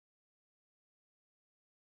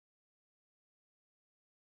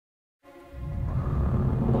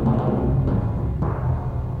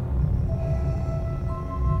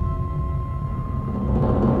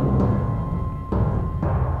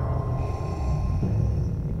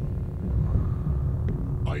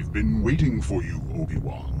I've been waiting for you,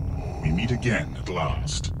 Obi-Wan. We meet again at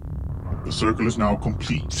last. The circle is now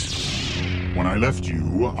complete. When I left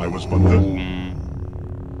you, I was but the...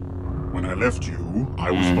 When I left you,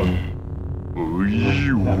 I was but...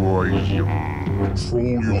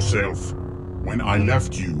 Control yourself. When I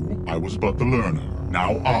left you, I was but the learner.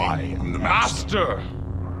 Now I am the master.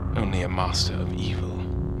 Master! Only a master of evil,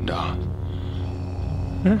 Darth.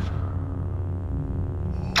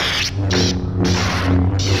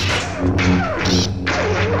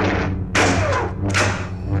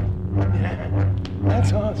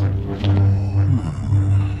 That's awesome.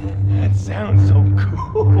 That sounds so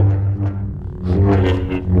cool.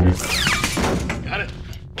 Got it.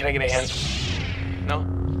 Can I get a hand? No?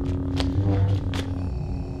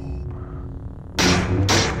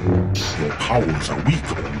 Your powers are weak,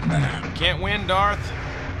 old man. Can't win, Darth.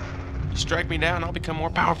 You strike me down, I'll become more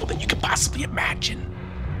powerful than you could possibly imagine.